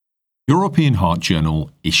European Heart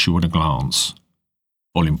Journal Issue at a Glance,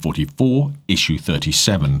 Volume 44, Issue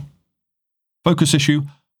 37. Focus issue,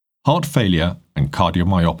 Heart Failure and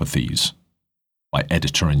Cardiomyopathies, by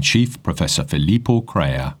Editor-in-Chief Professor Filippo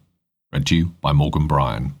Crea, read to you by Morgan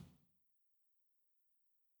Bryan.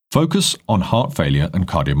 Focus on heart failure and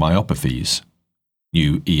cardiomyopathies,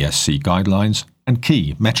 new ESC guidelines and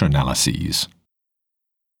key meta-analyses.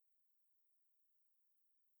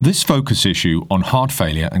 This focus issue on heart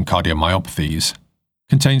failure and cardiomyopathies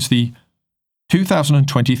contains the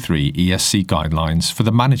 2023 ESC Guidelines for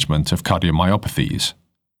the Management of Cardiomyopathies,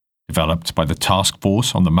 developed by the Task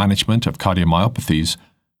Force on the Management of Cardiomyopathies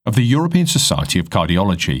of the European Society of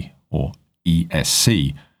Cardiology, or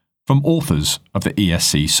ESC, from authors of the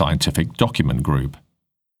ESC Scientific Document Group.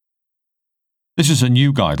 This is a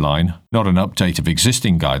new guideline, not an update of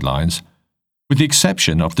existing guidelines, with the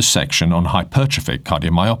exception of the section on hypertrophic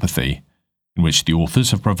cardiomyopathy, in which the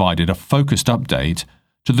authors have provided a focused update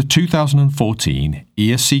to the 2014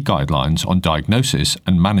 ESC Guidelines on Diagnosis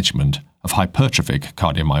and Management of Hypertrophic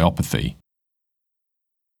Cardiomyopathy.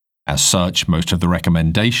 As such, most of the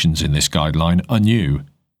recommendations in this guideline are new.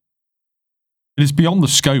 It is beyond the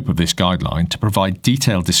scope of this guideline to provide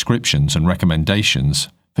detailed descriptions and recommendations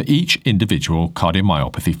for each individual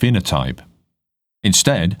cardiomyopathy phenotype.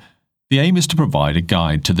 Instead, the aim is to provide a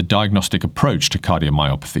guide to the diagnostic approach to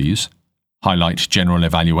cardiomyopathies, highlight general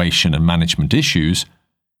evaluation and management issues,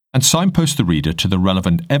 and signpost the reader to the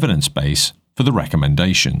relevant evidence base for the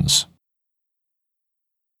recommendations.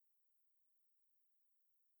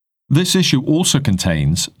 This issue also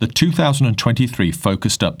contains the 2023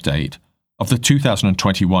 focused update of the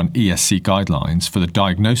 2021 ESC Guidelines for the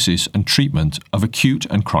Diagnosis and Treatment of Acute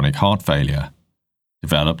and Chronic Heart Failure,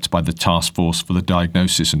 developed by the Task Force for the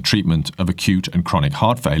Diagnosis and Treatment of Acute and Chronic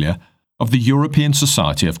Heart Failure of the European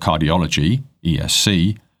Society of Cardiology,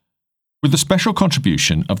 ESC, with the special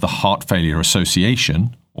contribution of the Heart Failure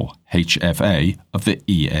Association, or HFA, of the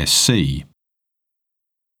ESC.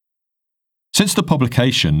 Since the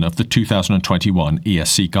publication of the 2021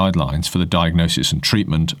 ESC Guidelines for the Diagnosis and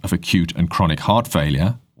Treatment of Acute and Chronic Heart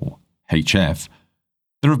Failure, or HF,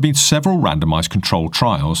 there have been several randomized controlled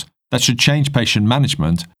trials that should change patient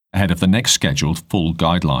management ahead of the next scheduled full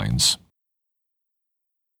guidelines.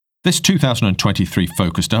 This 2023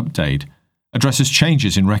 focused update addresses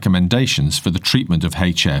changes in recommendations for the treatment of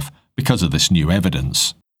HF because of this new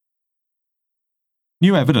evidence.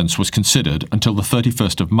 New evidence was considered until the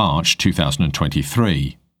 31st of March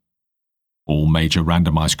 2023. All major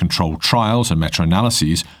randomized controlled trials and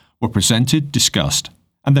meta-analyses were presented, discussed,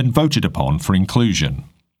 and then voted upon for inclusion.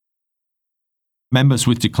 Members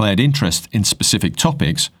with declared interest in specific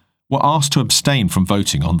topics were asked to abstain from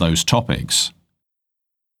voting on those topics.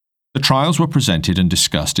 The trials were presented and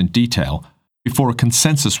discussed in detail before a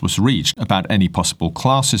consensus was reached about any possible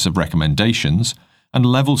classes of recommendations and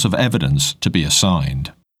levels of evidence to be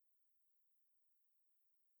assigned.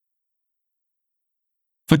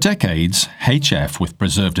 For decades, HF with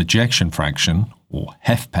preserved ejection fraction, or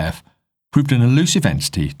HFpEF, proved an elusive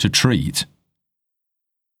entity to treat.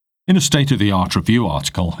 In a state-of-the-art review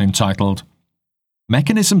article entitled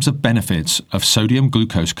Mechanisms of Benefits of Sodium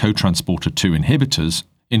Glucose Cotransporter 2 Inhibitors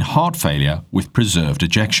in Heart Failure with Preserved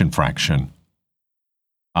Ejection Fraction,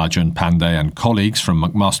 Arjun Pandey and colleagues from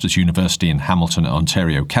McMaster's University in Hamilton,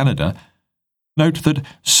 Ontario, Canada, note that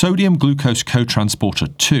sodium glucose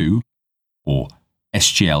cotransporter 2, or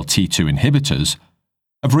SGLT2 inhibitors,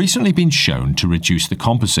 have recently been shown to reduce the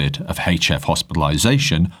composite of HF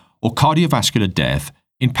hospitalization or cardiovascular death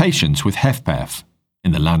in patients with HFpEF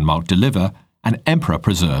in the landmark DELIVER and EMPEROR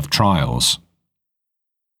Preserve trials.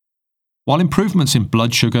 While improvements in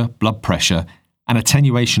blood sugar, blood pressure, and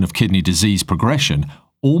attenuation of kidney disease progression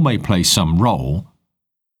all may play some role,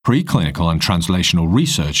 preclinical and translational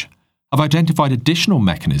research have identified additional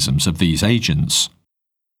mechanisms of these agents.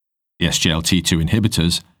 The SGLT2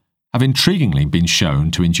 inhibitors have intriguingly been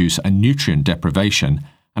shown to induce a nutrient deprivation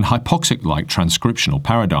and hypoxic-like transcriptional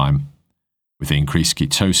paradigm, with increased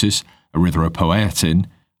ketosis, erythropoietin,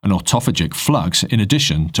 and autophagic flux in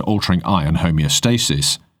addition to altering iron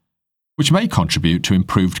homeostasis, which may contribute to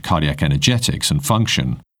improved cardiac energetics and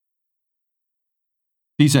function.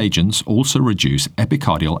 These agents also reduce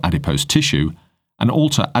epicardial adipose tissue and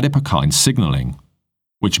alter adipokine signaling,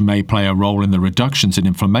 which may play a role in the reductions in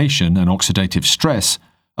inflammation and oxidative stress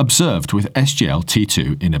observed with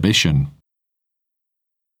SGLT2 inhibition.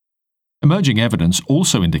 Emerging evidence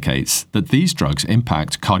also indicates that these drugs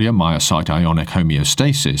impact cardiomyocyte ionic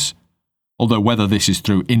homeostasis, although whether this is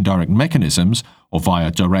through indirect mechanisms or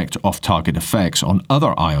via direct off-target effects on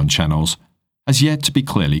other ion channels has yet to be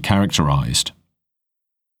clearly characterized.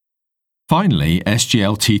 Finally,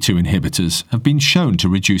 SGLT2 inhibitors have been shown to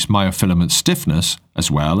reduce myofilament stiffness as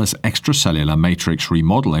well as extracellular matrix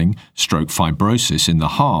remodeling stroke fibrosis in the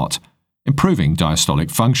heart, improving diastolic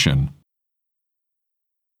function.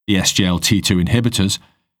 The SGLT2 inhibitors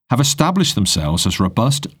have established themselves as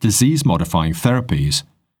robust disease-modifying therapies,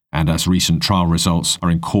 and as recent trial results are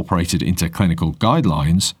incorporated into clinical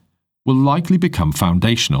guidelines, will likely become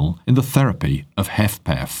foundational in the therapy of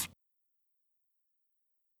HFpEF.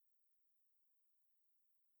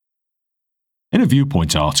 In a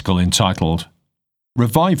Viewpoint article entitled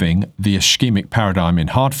Reviving the Ischemic Paradigm in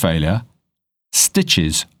Heart Failure,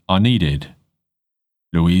 Stitches Are Needed,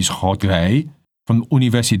 Luis Rodriguez from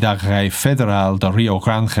Universidade Federal de Rio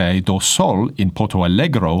Grande do Sul in Porto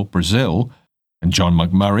Alegre, Brazil, and John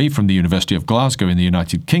McMurray from the University of Glasgow in the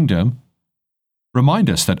United Kingdom remind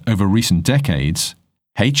us that over recent decades,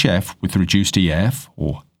 HF with reduced EF,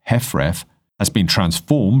 or HFrEF, has been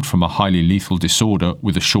transformed from a highly lethal disorder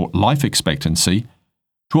with a short life expectancy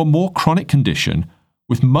to a more chronic condition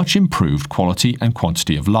with much improved quality and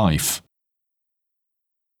quantity of life.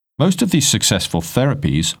 Most of these successful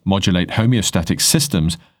therapies modulate homeostatic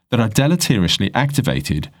systems that are deleteriously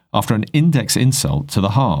activated after an index insult to the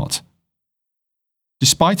heart.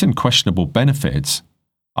 Despite unquestionable benefits,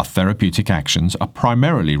 our therapeutic actions are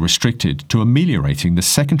primarily restricted to ameliorating the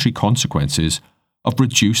secondary consequences of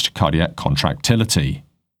reduced cardiac contractility.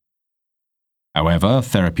 However,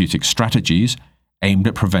 therapeutic strategies aimed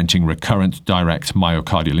at preventing recurrent direct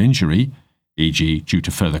myocardial injury, e.g. due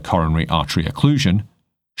to further coronary artery occlusion,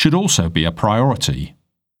 should also be a priority.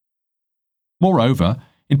 Moreover,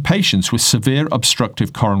 in patients with severe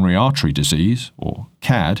obstructive coronary artery disease, or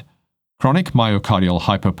CAD, chronic myocardial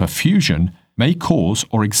hypoperfusion may cause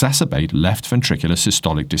or exacerbate left ventricular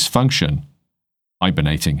systolic dysfunction,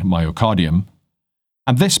 hibernating myocardium,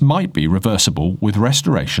 and this might be reversible with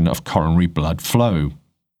restoration of coronary blood flow.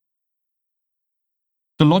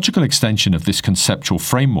 The logical extension of this conceptual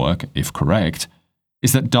framework, if correct,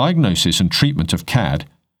 is that diagnosis and treatment of CAD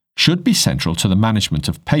should be central to the management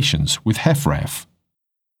of patients with HFrEF.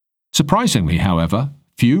 Surprisingly, however,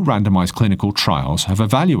 few randomized clinical trials have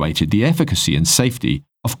evaluated the efficacy and safety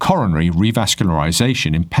of coronary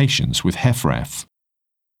revascularization in patients with HFrEF.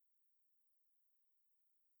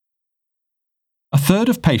 A third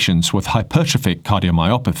of patients with hypertrophic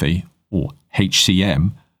cardiomyopathy, or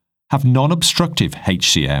HCM, have non-obstructive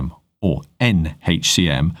HCM, or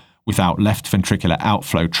NHCM, without left ventricular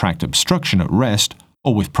outflow tract obstruction at rest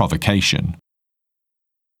or with provocation.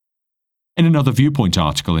 In another Viewpoint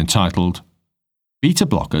article entitled Beta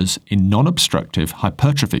Blockers in Non-Obstructive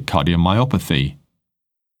Hypertrophic Cardiomyopathy,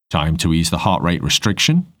 Time to Ease the Heart Rate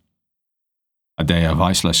Restriction, Adea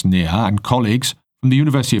Weissler-Nia and colleagues from the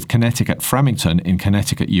University of Connecticut Framingham in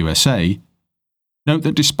Connecticut, USA, note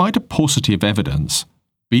that despite a paucity of evidence,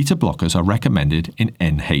 beta blockers are recommended in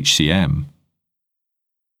NHCM.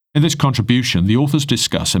 In this contribution, the authors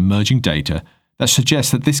discuss emerging data that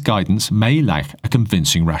suggests that this guidance may lack a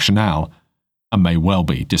convincing rationale and may well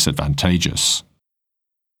be disadvantageous.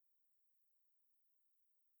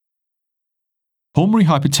 Pulmonary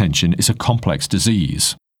hypertension is a complex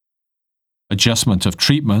disease. Adjustment of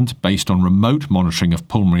treatment based on remote monitoring of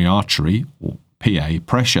pulmonary artery, or PA,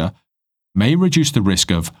 pressure may reduce the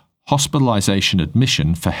risk of hospitalization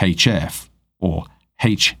admission for HF, or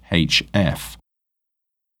HHF.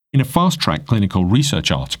 In a fast-track clinical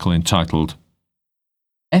research article entitled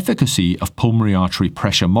Efficacy of Pulmonary Artery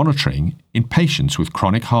Pressure Monitoring in Patients with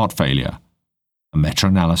Chronic Heart Failure, a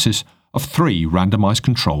meta-analysis of 3 randomized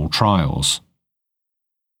controlled trials.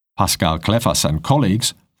 Pascal Kleffers and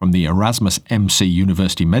colleagues from the Erasmus MC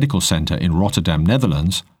University Medical Center in Rotterdam,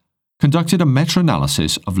 Netherlands, conducted a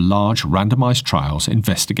meta-analysis of large randomized trials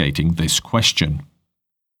investigating this question.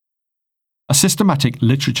 A systematic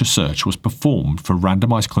literature search was performed for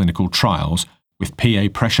randomized clinical trials with PA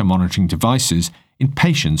pressure monitoring devices in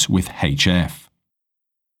patients with HF.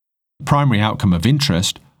 The primary outcome of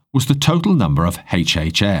interest was the total number of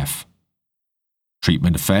HHF.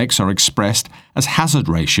 Treatment effects are expressed as hazard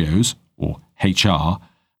ratios, or HR,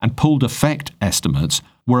 and pooled effect estimates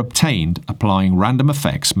were obtained applying random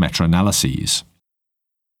effects meta-analyses.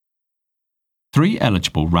 3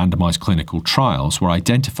 eligible randomized clinical trials were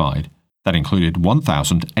identified that included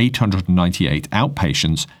 1,898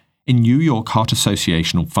 outpatients in New York Heart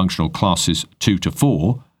Association functional classes 2 to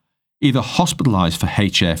 4, either hospitalized for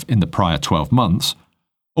HF in the prior 12 months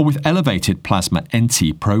or with elevated plasma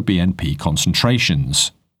NT-proBNP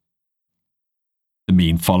concentrations. The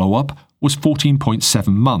mean follow-up was 14.7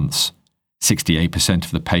 months, 68%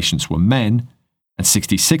 of the patients were men, and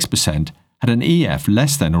 66% had an EF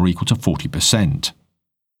less than or equal to 40%.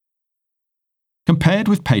 Compared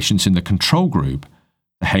with patients in the control group,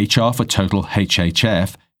 the HR for total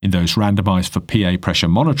HHF in those randomized for PA pressure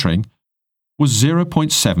monitoring was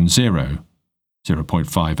 0.70,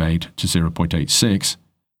 0.58 to 0.86,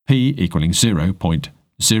 p equaling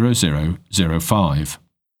 0.0005.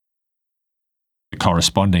 The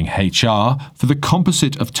corresponding HR for the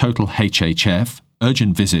composite of total HHF,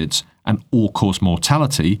 urgent visits, and all-cause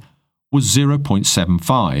mortality was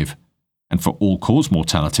 0.75, and for all-cause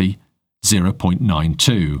mortality,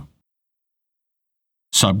 0.92.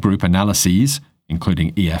 Subgroup analyses,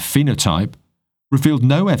 including EF phenotype, revealed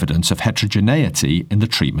no evidence of heterogeneity in the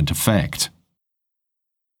treatment effect.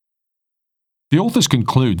 The authors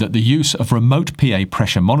conclude that the use of remote PA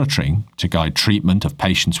pressure monitoring to guide treatment of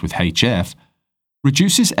patients with HF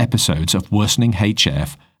reduces episodes of worsening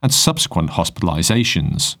HF and subsequent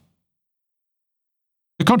hospitalizations.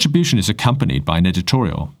 The contribution is accompanied by an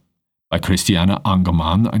editorial by Christiane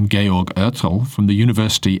Angermann and Georg Oertel from the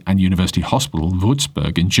University and University Hospital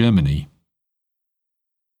Würzburg in Germany.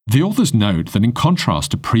 The authors note that in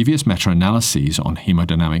contrast to previous meta-analyses on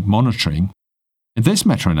hemodynamic monitoring, in this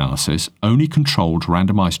meta-analysis only controlled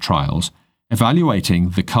randomized trials evaluating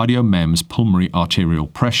the CardioMEMS pulmonary arterial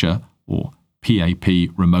pressure, or PAP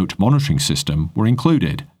remote monitoring system, were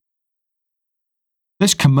included.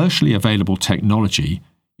 This commercially available technology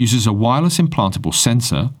uses a wireless implantable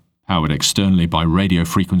sensor, powered externally by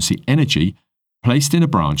radiofrequency energy, placed in a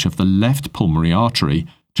branch of the left pulmonary artery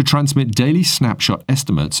to transmit daily snapshot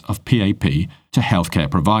estimates of PAP to healthcare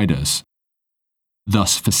providers,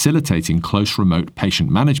 thus facilitating close remote patient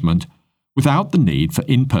management without the need for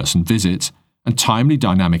in-person visits and timely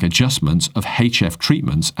dynamic adjustments of HF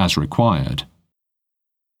treatments as required.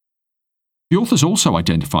 The authors also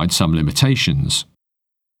identified some limitations.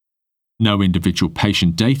 No individual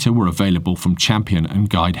patient data were available from Champion and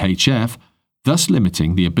Guide HF, thus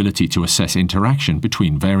limiting the ability to assess interaction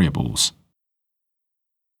between variables.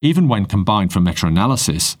 Even when combined for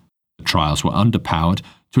meta-analysis, the trials were underpowered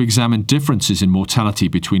to examine differences in mortality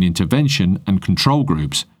between intervention and control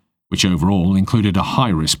groups, which overall included a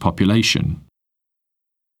high-risk population.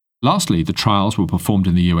 Lastly, the trials were performed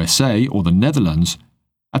in the USA or the Netherlands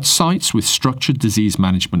at sites with structured disease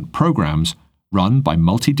management programs run by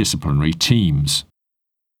multidisciplinary teams.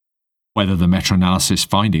 Whether the meta-analysis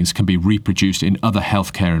findings can be reproduced in other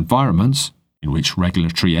healthcare environments, in which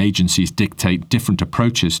regulatory agencies dictate different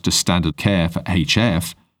approaches to standard care for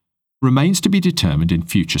HF, remains to be determined in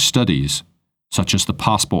future studies, such as the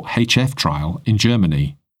Passport HF trial in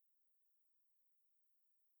Germany.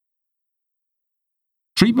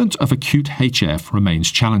 Treatment of acute HF remains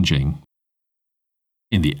challenging.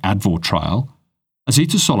 In the ADVOR trial,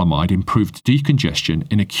 acetazolamide improved decongestion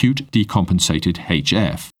in acute decompensated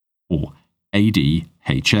HF, or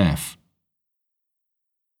AD-HF.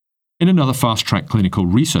 In another fast-track clinical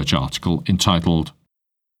research article entitled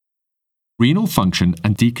Renal Function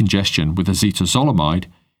and Decongestion with Acetazolamide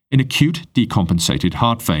in Acute Decompensated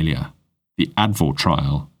Heart Failure, the ADVOR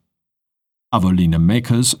trial, Avoline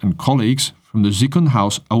Makers and colleagues from the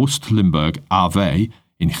Ziekenhuis Oost-Limburg AV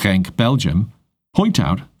in Genk, Belgium, point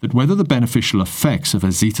out that whether the beneficial effects of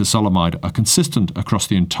acetazolamide are consistent across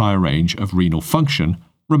the entire range of renal function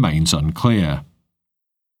remains unclear.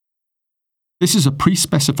 This is a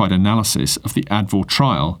pre-specified analysis of the ADVOR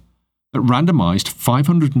trial that randomized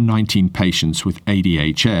 519 patients with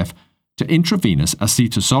ADHF to intravenous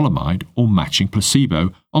acetazolamide or matching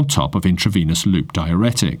placebo on top of intravenous loop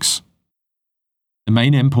diuretics. The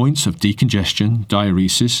main endpoints of decongestion,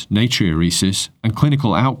 diuresis, natriuresis, and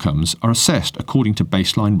clinical outcomes are assessed according to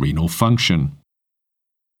baseline renal function.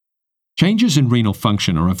 Changes in renal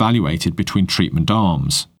function are evaluated between treatment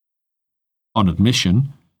arms. On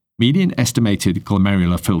admission, median estimated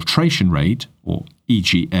glomerular filtration rate, or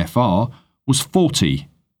eGFR, was 30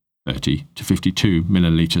 to 52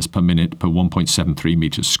 milliliters per minute per 1.73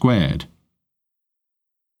 meters squared.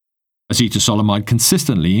 Acetazolamide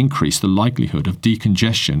consistently increased the likelihood of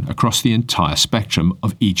decongestion across the entire spectrum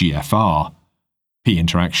of eGFR, P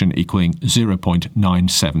interaction equaling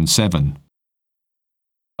 0.977.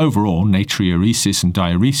 Overall, natriuresis and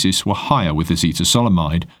diuresis were higher with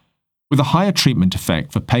acetazolamide, with a higher treatment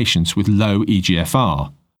effect for patients with low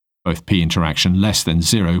eGFR, both P interaction less than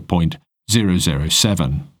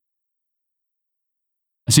 0.007.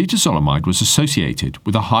 Acetazolamide was associated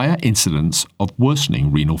with a higher incidence of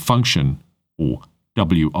worsening renal function, or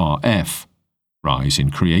WRF, rise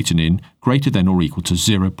in creatinine greater than or equal to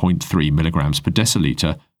 0.3 mg per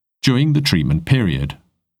deciliter during the treatment period,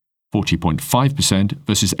 40.5%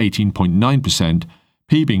 versus 18.9%,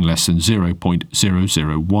 P being less than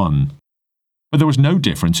 0.001. But there was no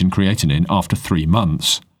difference in creatinine after 3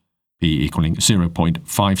 months, p equaling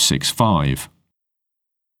 0.565.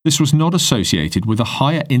 This was not associated with a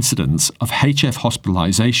higher incidence of HF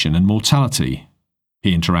hospitalization and mortality,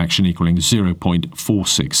 p interaction equaling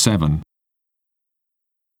 0.467.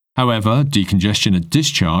 However, decongestion at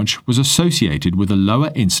discharge was associated with a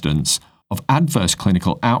lower incidence of adverse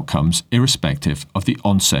clinical outcomes irrespective of the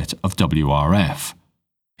onset of WRF,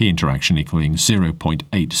 p interaction equaling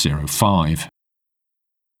 0.805.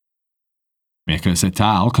 Michels et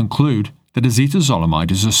al. Conclude that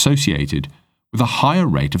acetazolamide is associated with a higher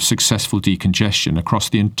rate of successful decongestion across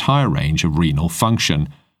the entire range of renal function,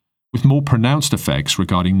 with more pronounced effects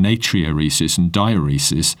regarding natriuresis and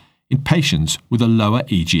diuresis in patients with a lower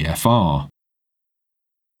eGFR.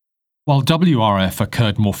 While WRF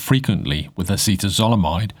occurred more frequently with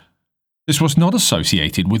acetazolamide, this was not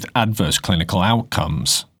associated with adverse clinical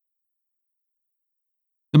outcomes.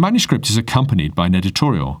 The manuscript is accompanied by an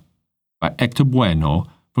editorial by Héctor Bueno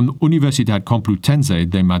from the Universidad Complutense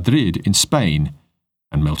de Madrid in Spain,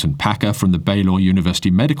 and Milton Packer from the Baylor University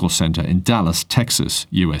Medical Center in Dallas, Texas,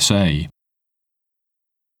 USA.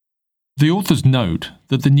 The authors note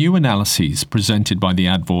that the new analyses presented by the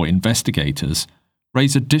ADVOR investigators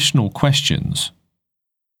raise additional questions.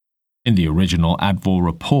 In the original ADVOR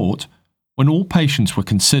report, when all patients were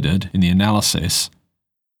considered in the analysis,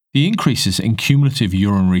 the increases in cumulative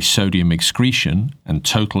urinary sodium excretion and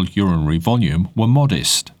total urinary volume were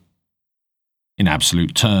modest. In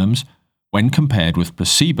absolute terms, when compared with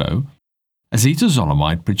placebo,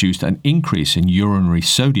 acetazolamide produced an increase in urinary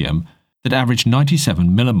sodium that averaged 97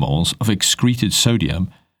 millimoles of excreted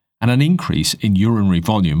sodium and an increase in urinary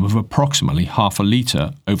volume of approximately half a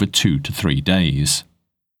litre over 2 to 3 days.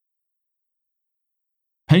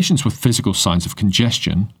 Patients with physical signs of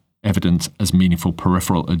congestion, evident as meaningful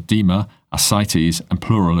peripheral edema, ascites, and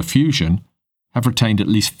pleural effusion, have retained at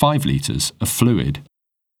least 5 litres of fluid.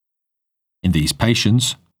 In these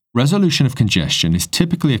patients, resolution of congestion is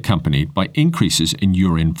typically accompanied by increases in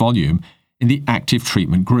urine volume in the active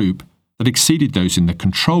treatment group that exceeded those in the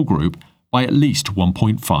control group by at least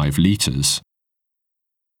 1.5 litres.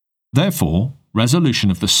 Therefore,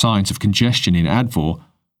 resolution of the signs of congestion in ADVOR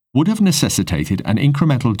would have necessitated an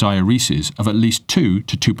incremental diuresis of at least 2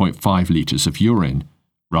 to 2.5 litres of urine,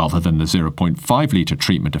 rather than the 0.5 litre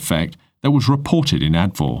treatment effect that was reported in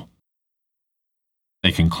ADVOR.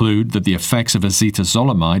 They conclude that the effects of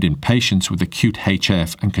acetazolamide in patients with acute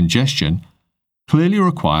HF and congestion clearly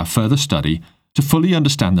require further study to fully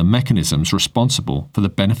understand the mechanisms responsible for the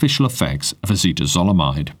beneficial effects of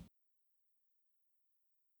acetazolamide.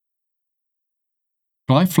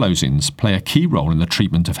 Gliflozins play a key role in the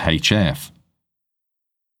treatment of HF.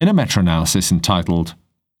 In a meta-analysis entitled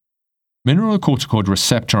Mineralocorticoid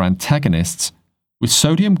Receptor Antagonists with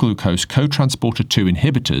Sodium Glucose Cotransporter 2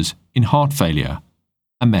 Inhibitors in Heart Failure,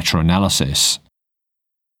 a meta-analysis,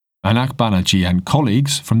 Anak Banerjee and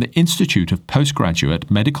colleagues from the Institute of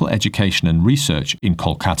Postgraduate Medical Education and Research in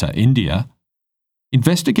Kolkata, India,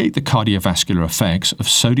 investigate the cardiovascular effects of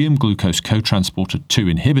sodium glucose cotransporter 2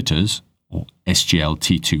 inhibitors, or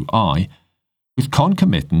SGLT2I, with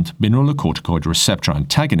concomitant mineralocorticoid receptor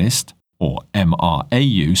antagonist, or MRA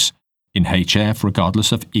use, in HF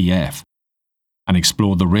regardless of EF, and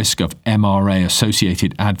explore the risk of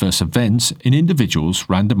MRA-associated adverse events in individuals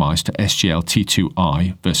randomized to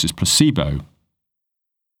SGLT2I versus placebo.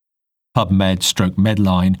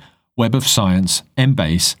 PubMed/Medline, Web of Science,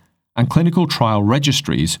 Embase, and clinical trial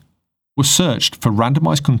registries were searched for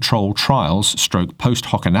randomized controlled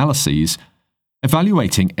trials/post-hoc analyses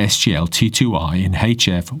evaluating SGLT2I in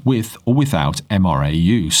HF with or without MRA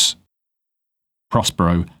use.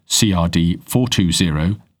 Prospero CRD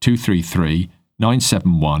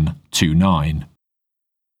 420-233-97129.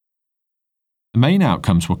 The main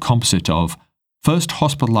outcomes were composite of first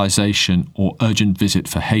hospitalization or urgent visit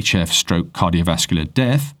for HF/cardiovascular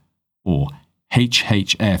death, or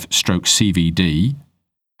HHF/CVD,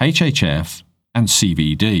 HHF, and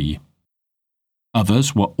CVD.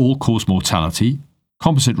 Others were all-cause mortality,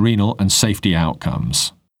 composite renal and safety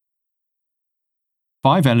outcomes.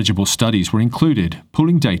 5 eligible studies were included,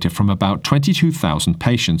 pooling data from about 22,000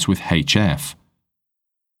 patients with HF.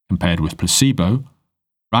 Compared with placebo,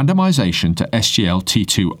 randomization to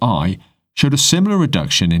SGLT2I showed a similar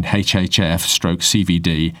reduction in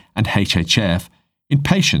HHF/CVD and HHF in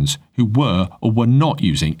patients who were or were not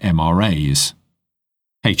using MRAs.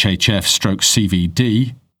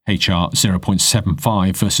 HHF/CVD, HR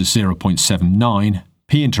 0.75 versus 0.79,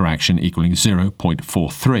 P interaction equaling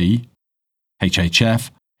 0.43, HHF,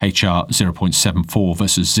 HR 0.74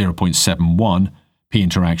 versus 0.71, P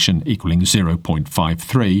interaction equaling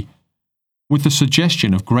 0.53, with the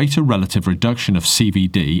suggestion of greater relative reduction of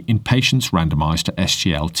CVD in patients randomized to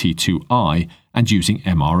SGLT2I and using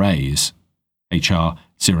MRAs, HR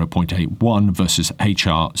 0.81 versus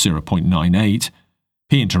HR 0.98,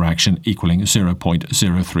 P interaction equaling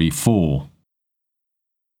 0.034.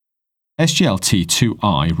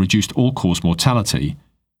 SGLT2I reduced all-cause mortality,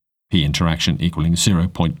 P interaction equaling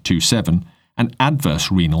 0.27, and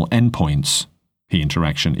adverse renal endpoints, P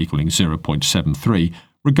interaction equaling 0.73,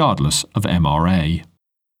 regardless of MRA.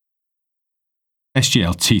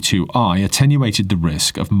 SGLT2I attenuated the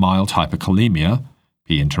risk of mild hyperkalemia,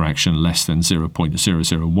 P interaction less than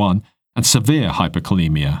 0.001, and severe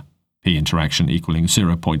hyperkalemia, P interaction equaling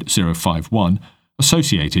 0.051,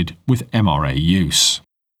 associated with MRA use.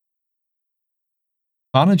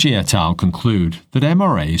 Banerjee et al. Conclude that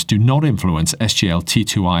MRAs do not influence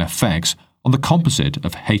SGLT2I effects on the composite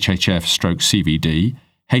of HHF/CVD,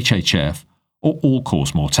 HHF, or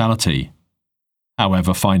all-cause mortality.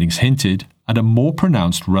 However, findings hinted at a more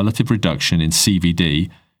pronounced relative reduction in CVD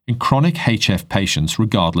in chronic HF patients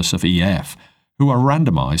regardless of EF, who are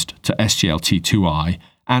randomized to SGLT2I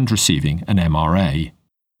and receiving an MRA,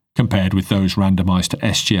 compared with those randomized to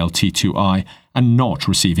SGLT2I and not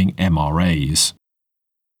receiving MRAs.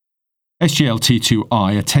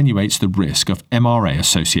 SGLT2I attenuates the risk of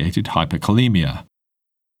MRA-associated hyperkalemia.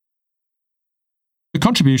 The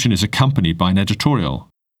contribution is accompanied by an editorial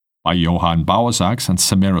by Johann Bauersachs and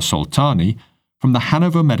Samira Soltani from the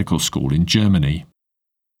Hanover Medical School in Germany.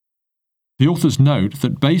 The authors note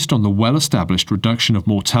that based on the well-established reduction of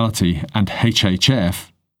mortality and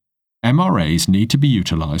HHF, MRAs need to be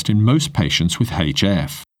utilized in most patients with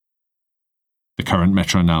HF. The current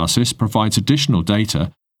meta-analysis provides additional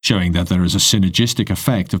data showing that there is a synergistic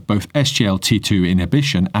effect of both SGLT2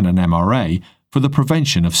 inhibition and an MRA for the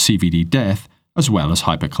prevention of CVD death as well as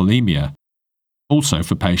hyperkalemia, also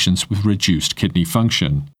for patients with reduced kidney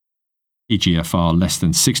function, eGFR less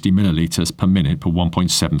than 60 milliliters per minute per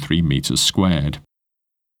 1.73 meters squared.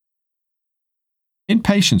 In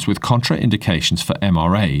patients with contraindications for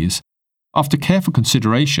MRAs, after careful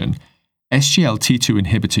consideration, SGLT2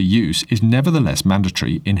 inhibitor use is nevertheless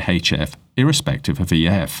mandatory in HF irrespective of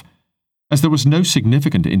EF, as there was no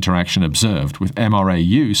significant interaction observed with MRA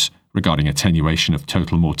use regarding attenuation of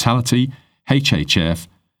total mortality, HHF,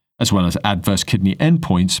 as well as adverse kidney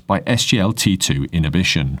endpoints by SGLT2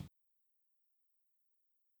 inhibition.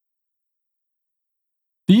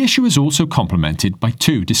 The issue is also complemented by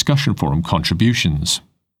two discussion forum contributions.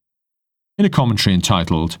 In a commentary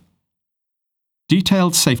entitled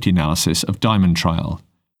Detailed Safety Analysis of Diamond Trial,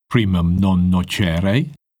 Primum Non Nocere,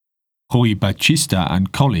 Rui Batista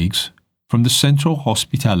and colleagues from the Centro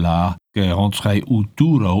Hospitalar Gerontre o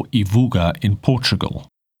Douro e Vuga in Portugal.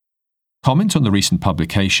 Comment on the recent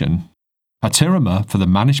publication, Patiromer for the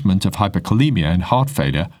Management of Hyperkalemia and Heart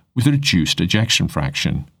Failure with Reduced Ejection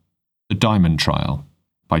Fraction, the Diamond Trial,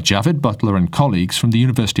 by Javid Butler and colleagues from the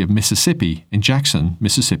University of Mississippi in Jackson,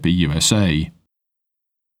 Mississippi, USA.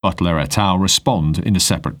 Butler et al. Respond in a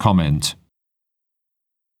separate comment.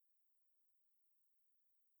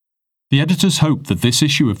 The editors hope that this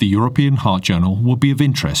issue of the European Heart Journal will be of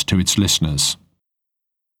interest to its listeners.